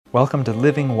Welcome to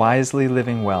Living Wisely,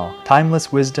 Living Well, timeless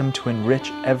wisdom to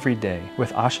enrich every day,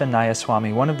 with Asha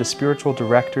Nayaswami, one of the spiritual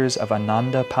directors of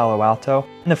Ananda Palo Alto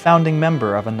and a founding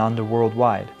member of Ananda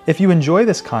Worldwide. If you enjoy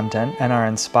this content and are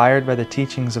inspired by the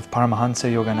teachings of Paramahansa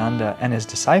Yogananda and his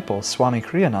disciple, Swami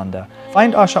Kriyananda,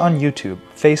 find Asha on YouTube,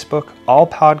 Facebook, all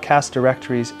podcast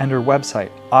directories, and her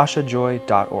website,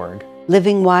 ashajoy.org.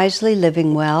 Living Wisely,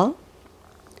 Living Well,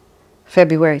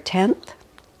 February 10th.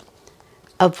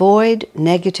 Avoid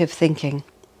negative thinking.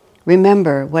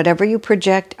 Remember, whatever you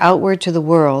project outward to the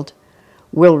world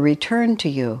will return to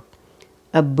you.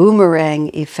 A boomerang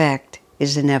effect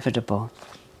is inevitable.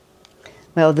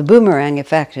 Well, the boomerang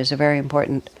effect is a very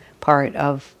important part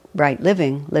of right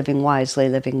living, living wisely,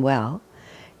 living well.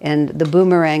 And the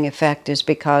boomerang effect is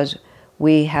because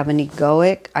we have an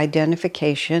egoic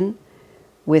identification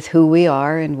with who we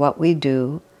are and what we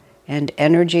do. And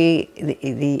energy,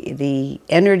 the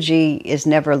energy is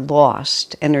never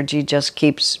lost. Energy just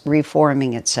keeps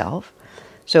reforming itself.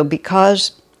 So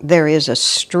because there is a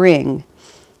string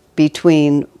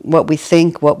between what we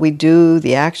think, what we do,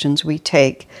 the actions we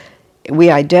take, we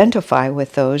identify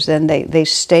with those, then they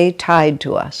stay tied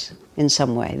to us in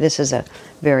some way. This is a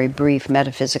very brief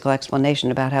metaphysical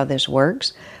explanation about how this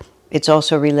works. It's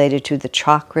also related to the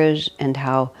chakras and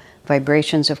how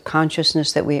vibrations of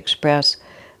consciousness that we express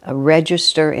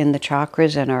register in the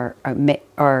chakras and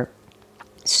are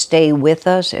stay with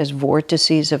us as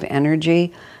vortices of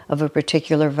energy of a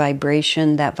particular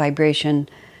vibration, that vibration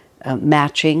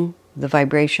matching the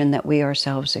vibration that we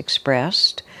ourselves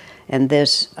expressed. And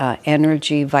this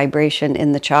energy vibration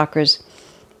in the chakras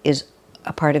is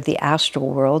a part of the astral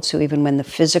world. So even when the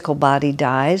physical body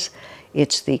dies,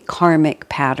 it's the karmic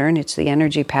pattern, it's the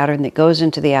energy pattern that goes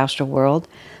into the astral world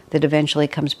that eventually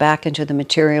comes back into the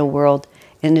material world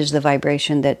and is the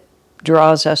vibration that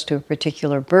draws us to a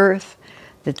particular birth,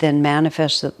 that then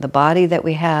manifests the body that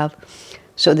we have.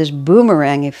 So this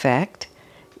boomerang effect,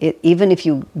 even if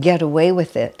you get away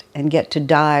with it and get to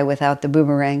die without the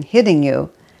boomerang hitting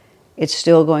you, it's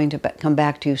still going to come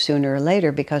back to you sooner or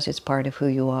later because it's part of who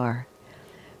you are.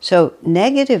 So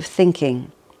negative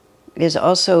thinking is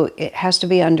also, it has to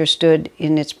be understood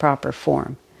in its proper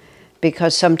form.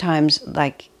 Because sometimes,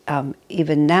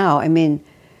 even now,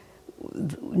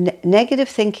 negative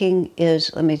thinking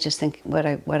is, let me just think what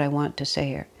I want to say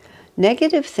here.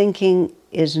 Negative thinking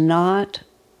is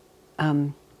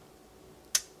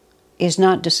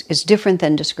different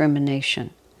than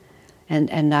discrimination.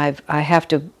 And I have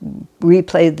to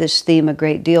replay this theme a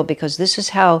great deal because this is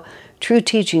how true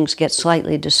teachings get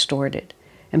slightly distorted.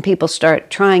 And people start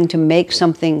trying to make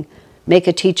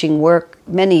a teaching work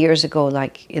many years ago,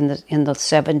 like in the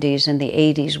 70s and the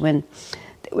 80s, when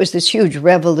there was this huge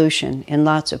revolution in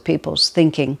lots of people's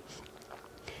thinking.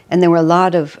 And there were a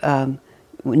lot of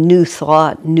new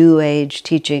thought, new age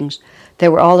teachings. They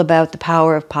were all about the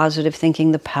power of positive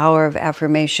thinking, the power of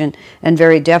affirmation, and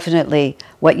very definitely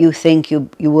what you think you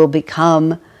will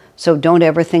become. So don't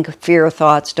ever think of fear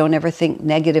thoughts, don't ever think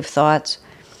negative thoughts.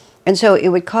 And so it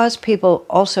would cause people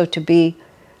also to be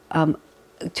unwilling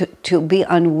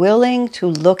to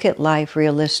look at life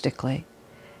realistically.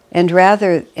 And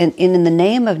rather, in the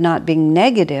name of not being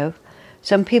negative,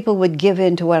 some people would give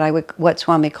in to what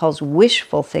Swami calls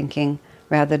wishful thinking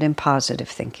rather than positive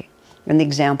thinking. And the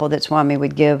example that Swami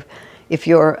would give, if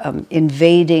you're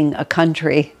invading a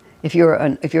country, if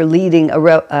you're leading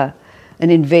an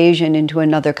invasion into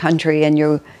another country and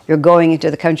you're going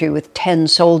into the country with 10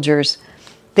 soldiers,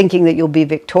 thinking that you'll be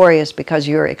victorious because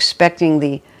you're expecting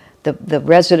the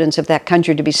residents of that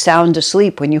country to be sound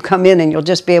asleep when you come in and you'll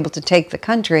just be able to take the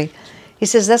country. He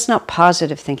says that's not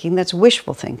positive thinking, that's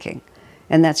wishful thinking.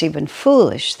 And that's even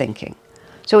foolish thinking.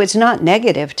 So it's not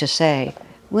negative to say,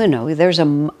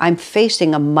 I'm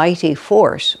facing a mighty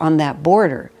force on that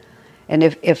border. And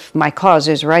if my cause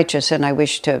is righteous and I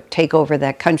wish to take over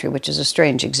that country, which is a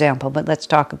strange example, but let's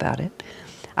talk about it,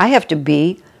 I have to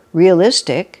be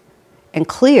realistic and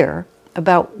clear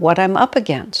about what I'm up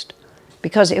against.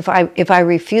 Because if I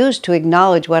refuse to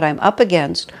acknowledge what I'm up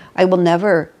against, I will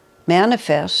never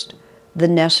manifest the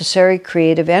necessary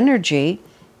creative energy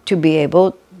to be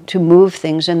able to move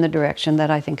things in the direction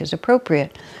that I think is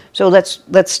appropriate. So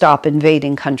let's stop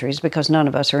invading countries, because none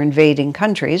of us are invading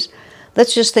countries.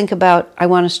 Let's just think about, I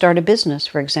want to start a business,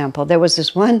 for example. There was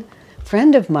this one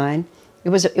friend of mine, it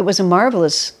was a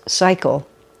marvelous cycle.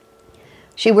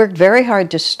 She worked very hard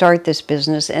to start this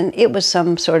business, and it was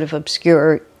some sort of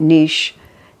obscure niche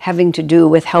having to do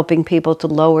with helping people to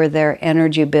lower their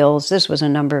energy bills. This was a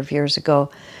number of years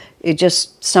ago. It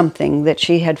just something that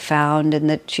she had found and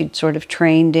that she'd sort of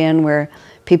trained in, where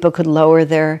people could lower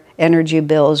their energy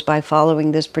bills by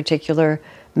following this particular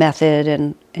method,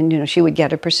 and she would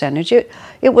get a percentage. It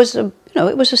was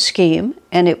a scheme,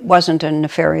 and it wasn't a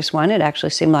nefarious one. It actually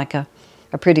seemed like a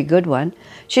pretty good one.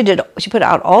 She put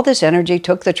out all this energy,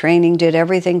 took the training, did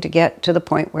everything to get to the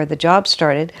point where the job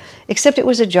started, except it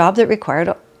was a job that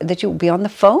required that you would be on the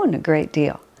phone a great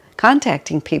deal,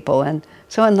 contacting people and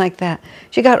so on like that.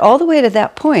 She got all the way to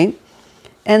that point,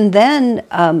 and then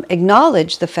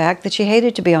acknowledged the fact that she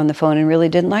hated to be on the phone and really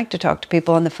didn't like to talk to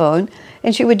people on the phone,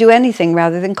 and she would do anything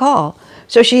rather than call.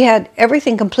 So she had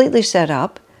everything completely set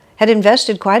up, had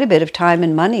invested quite a bit of time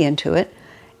and money into it,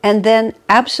 and then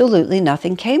absolutely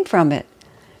nothing came from it.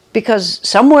 Because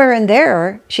somewhere in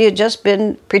there, she had just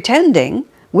been pretending,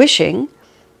 wishing,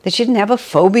 that she didn't have a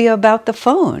phobia about the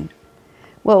phone.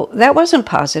 Well, that wasn't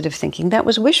positive thinking. That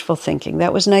was wishful thinking.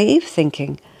 That was naive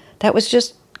thinking. That was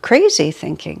just crazy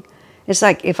thinking. It's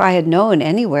like if I had known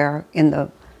anywhere in the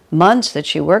months that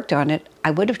she worked on it, I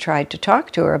would have tried to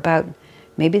talk to her about,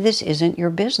 maybe this isn't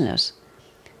your business.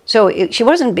 So she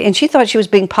wasn't, and she thought she was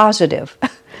being positive.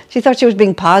 She thought she was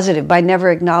being positive by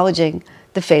never acknowledging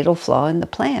the fatal flaw in the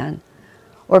plan.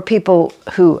 Or people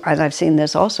who, and I've seen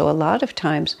this also a lot of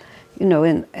times,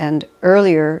 and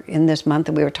earlier in this month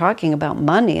that we were talking about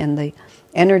money and the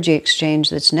energy exchange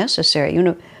that's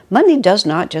necessary. Money does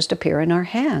not just appear in our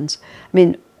hands. I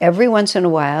mean, every once in a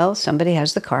while, somebody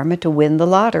has the karma to win the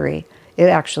lottery. It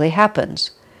actually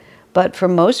happens. But for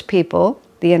most people,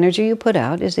 the energy you put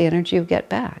out is the energy you get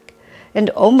back. And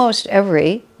almost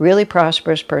every really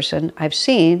prosperous person I've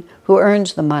seen who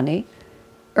earns the money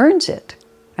earns it.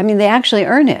 I mean, they actually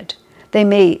earn it. They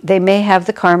may have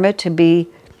the karma to be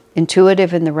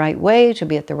intuitive in the right way, to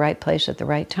be at the right place at the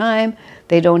right time.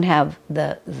 They don't have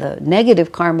the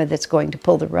negative karma that's going to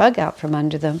pull the rug out from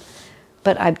under them.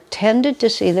 But I've tended to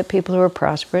see that people who are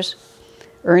prosperous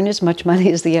earn as much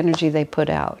money as the energy they put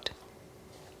out.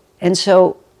 And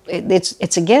so it's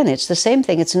the same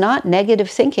thing. It's not negative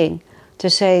thinking to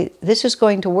say, this is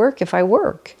going to work if I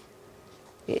work.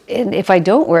 And if I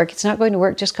don't work, it's not going to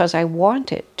work just because I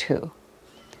want it to.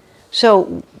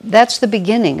 So that's the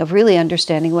beginning of really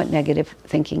understanding what negative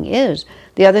thinking is.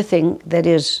 The other thing that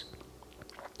is,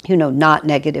 not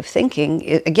negative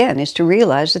thinking, again, is to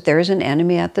realize that there is an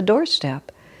enemy at the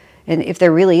doorstep. And if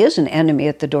there really is an enemy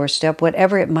at the doorstep,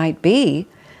 whatever it might be,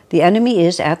 the enemy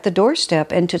is at the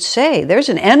doorstep. And to say there's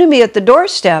an enemy at the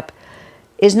doorstep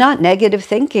is not negative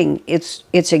thinking. It's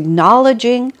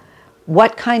acknowledging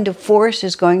what kind of force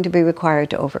is going to be required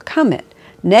to overcome it.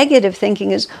 Negative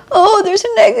thinking is, there's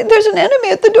an enemy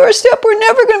at the doorstep. We're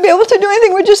never going to be able to do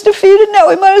anything. We're just defeated now.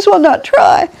 We might as well not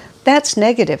try. That's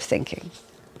negative thinking.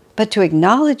 But to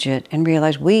acknowledge it and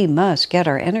realize we must get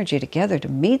our energy together to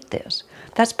meet this,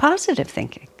 that's positive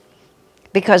thinking.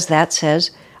 Because that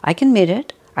says, I can meet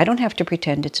it. I don't have to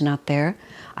pretend it's not there.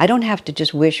 I don't have to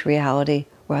just wish reality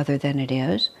rather than it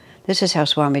is. This is how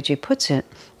Swamiji puts it.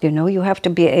 You have to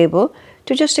be able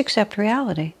to just accept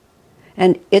reality.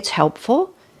 And it's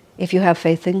helpful if you have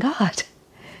faith in God.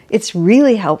 It's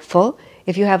really helpful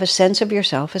if you have a sense of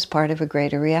yourself as part of a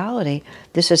greater reality.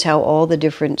 This is how all the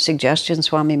different suggestions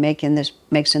Swami makes in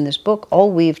this book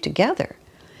all weave together.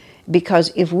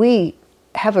 Because if we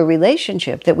have a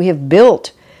relationship that we have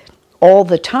built all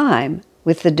the time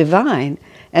with the divine,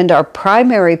 and our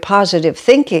primary positive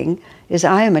thinking is,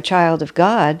 I am a child of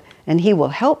God, and He will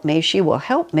help me, she will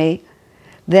help me,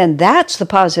 then that's the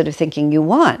positive thinking you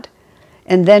want.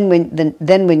 And then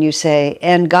when you say,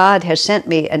 and God has sent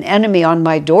me an enemy on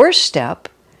my doorstep,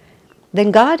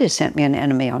 then God has sent me an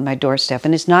enemy on my doorstep.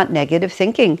 And it's not negative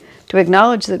thinking to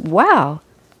acknowledge that, wow,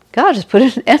 God has put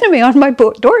an enemy on my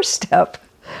doorstep.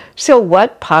 So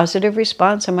what positive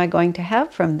response am I going to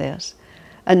have from this?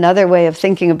 Another way of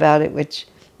thinking about it, which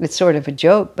it's sort of a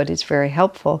joke, but it's very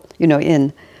helpful,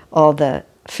 in all the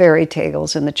fairy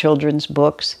tales and the children's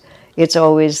books, it's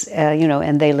always,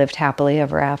 and they lived happily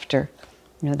ever after.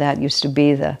 That used to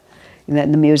be the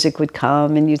music would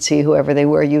come and you'd see whoever they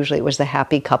were. Usually it was the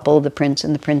happy couple, the prince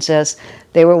and the princess.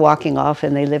 They were walking off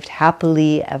and they lived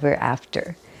happily ever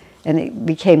after. And it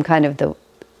became kind of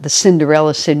the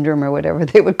Cinderella syndrome or whatever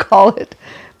they would call it,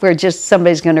 where just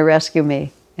somebody's going to rescue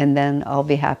me and then I'll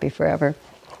be happy forever.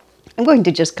 I'm going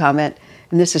to just comment,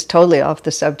 and this is totally off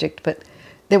the subject, but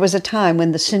there was a time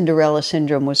when the Cinderella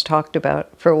syndrome was talked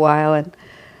about for a while, and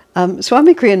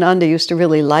Swami Kriyananda used to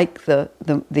really like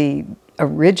the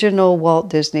original Walt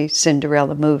Disney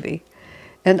Cinderella movie.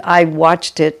 And I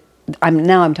watched it, I'm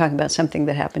talking about something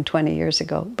that happened 20 years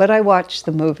ago, but I watched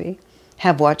the movie,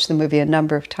 have watched the movie a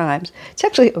number of times. It's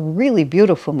actually a really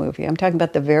beautiful movie. I'm talking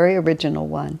about the very original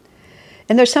one.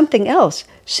 And there's something else.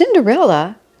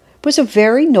 Cinderella was a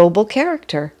very noble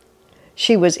character.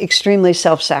 She was extremely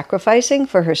self-sacrificing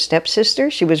for her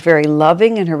stepsister. She was very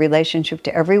loving in her relationship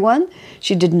to everyone.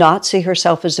 She did not see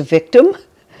herself as a victim.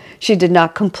 She did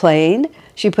not complain.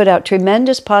 She put out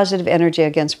tremendous positive energy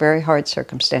against very hard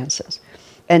circumstances.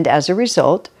 And as a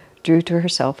result, drew to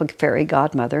herself a fairy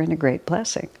godmother and a great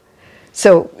blessing.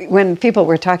 So when people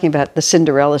were talking about the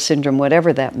Cinderella syndrome,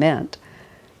 whatever that meant,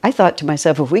 I thought to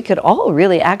myself, if we could all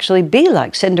really actually be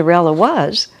like Cinderella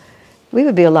was, we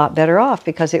would be a lot better off,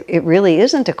 because it really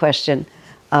isn't a question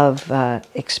of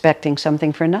expecting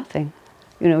something for nothing.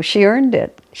 You know, she earned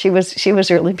it. She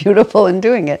was really beautiful in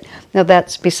doing it. Now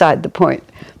that's beside the point.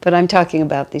 But I'm talking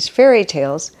about these fairy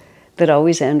tales that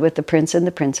always end with the prince and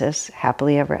the princess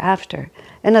happily ever after.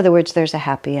 In other words, there's a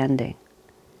happy ending.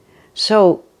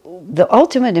 So the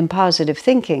ultimate in positive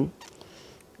thinking,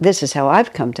 this is how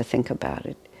I've come to think about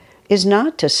it, is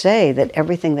not to say that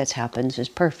everything that happens is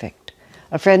perfect.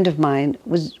 A friend of mine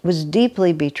was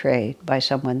deeply betrayed by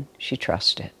someone she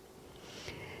trusted.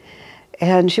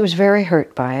 And she was very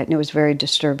hurt by it, and it was very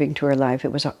disturbing to her life.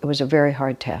 It was a very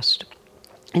hard test.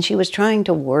 And she was trying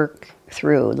to work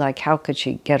through, like, how could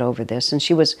she get over this? And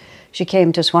she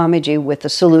came to Swamiji with a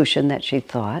solution that she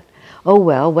thought, oh,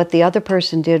 well, what the other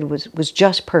person did was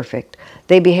just perfect.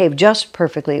 They behaved just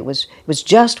perfectly. It was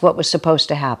just what was supposed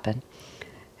to happen.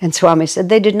 And Swami said,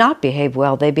 they did not behave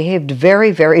well. They behaved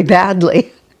very, very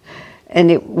badly.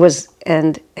 And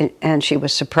she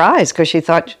was surprised, because she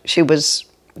thought she was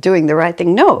doing the right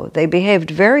thing. No, they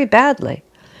behaved very badly.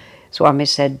 Swami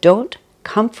said, don't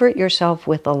comfort yourself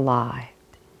with a lie,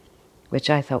 which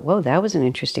I thought, whoa, that was an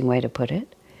interesting way to put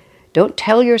it. Don't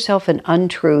tell yourself an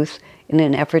untruth in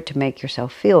an effort to make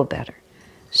yourself feel better.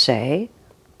 Say,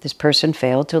 this person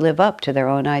failed to live up to their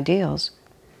own ideals.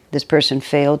 This person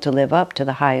failed to live up to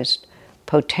the highest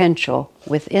potential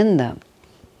within them.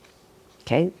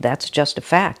 Okay, that's just a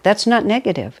fact. That's not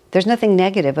negative. There's nothing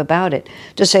negative about it.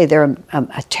 To say they're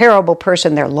a terrible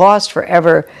person, they're lost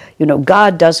forever,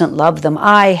 God doesn't love them,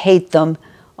 I hate them,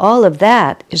 all of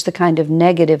that is the kind of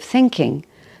negative thinking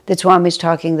that Swami's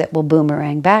talking that will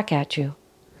boomerang back at you.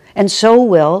 And so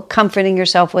will comforting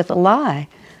yourself with a lie.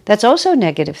 That's also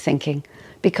negative thinking,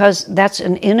 because that's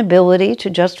an inability to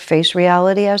just face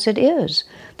reality as it is.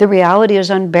 The reality is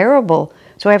unbearable,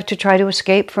 so I have to try to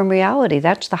escape from reality.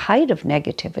 That's the height of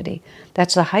negativity.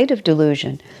 That's the height of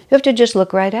delusion. You have to just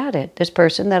look right at it. This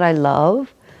person that I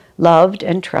loved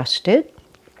and trusted,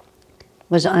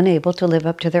 was unable to live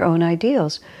up to their own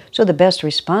ideals. So the best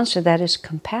response to that is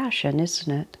compassion, isn't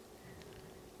it?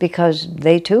 Because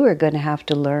they too are going to have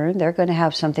to learn. They're going to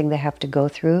have something they have to go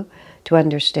through to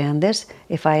understand this.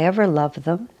 If I ever love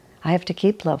them, I have to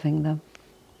keep loving them.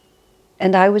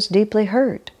 And I was deeply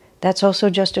hurt. That's also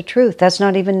just a truth. That's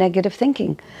not even negative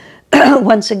thinking.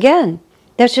 Once again,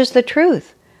 that's just the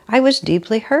truth. I was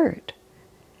deeply hurt.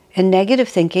 And negative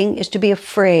thinking is to be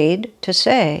afraid to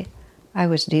say, I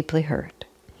was deeply hurt.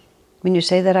 When you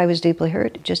say that I was deeply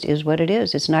hurt, it just is what it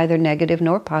is. It's neither negative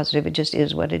nor positive. It just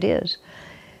is what it is.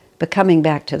 But coming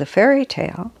back to the fairy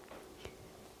tale,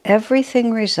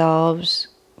 everything resolves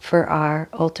for our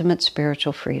ultimate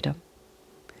spiritual freedom.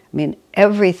 I mean,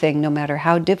 everything, no matter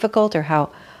how difficult or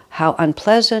how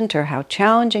unpleasant or how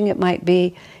challenging it might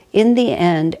be, in the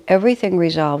end, everything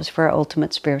resolves for our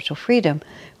ultimate spiritual freedom,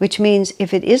 which means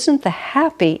if it isn't the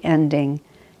happy ending,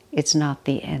 it's not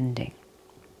the ending.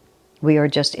 We are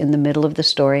just in the middle of the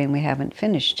story and we haven't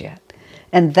finished yet.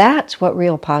 And that's what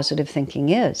real positive thinking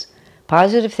is.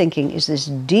 Positive thinking is this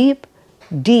deep,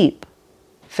 deep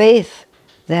faith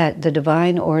that the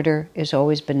divine order is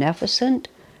always beneficent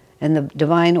and the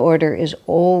divine order is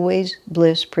always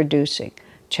bliss-producing.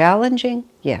 Challenging?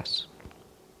 Yes.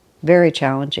 Very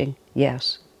challenging?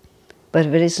 Yes. But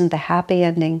if it isn't the happy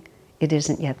ending, it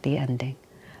isn't yet the ending.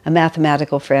 A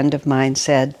mathematical friend of mine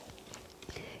said,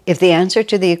 if the answer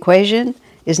to the equation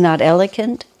is not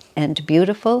elegant and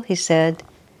beautiful, he said,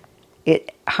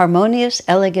 harmonious,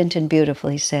 elegant, and beautiful,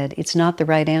 he said, it's not the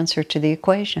right answer to the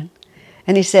equation.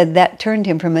 And he said that turned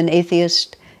him from an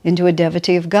atheist into a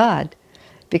devotee of God,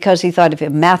 because he thought if a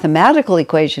mathematical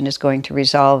equation is going to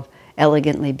resolve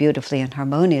elegantly, beautifully, and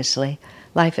harmoniously,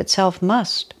 life itself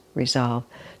must resolve.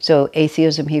 So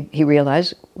atheism, he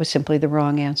realized, was simply the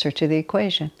wrong answer to the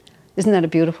equation. Isn't that a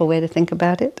beautiful way to think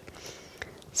about it?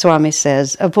 Swami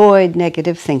says, avoid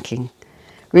negative thinking.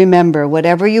 Remember,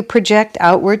 whatever you project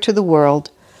outward to the world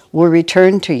will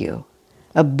return to you.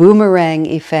 A boomerang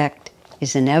effect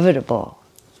is inevitable.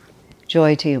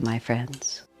 Joy to you, my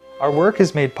friends. Our work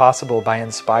is made possible by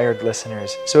inspired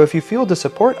listeners, so if you feel to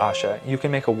support Asha, you can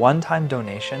make a one-time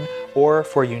donation, or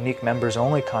for unique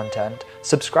members-only content,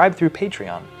 subscribe through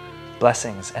Patreon.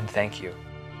 Blessings and thank you.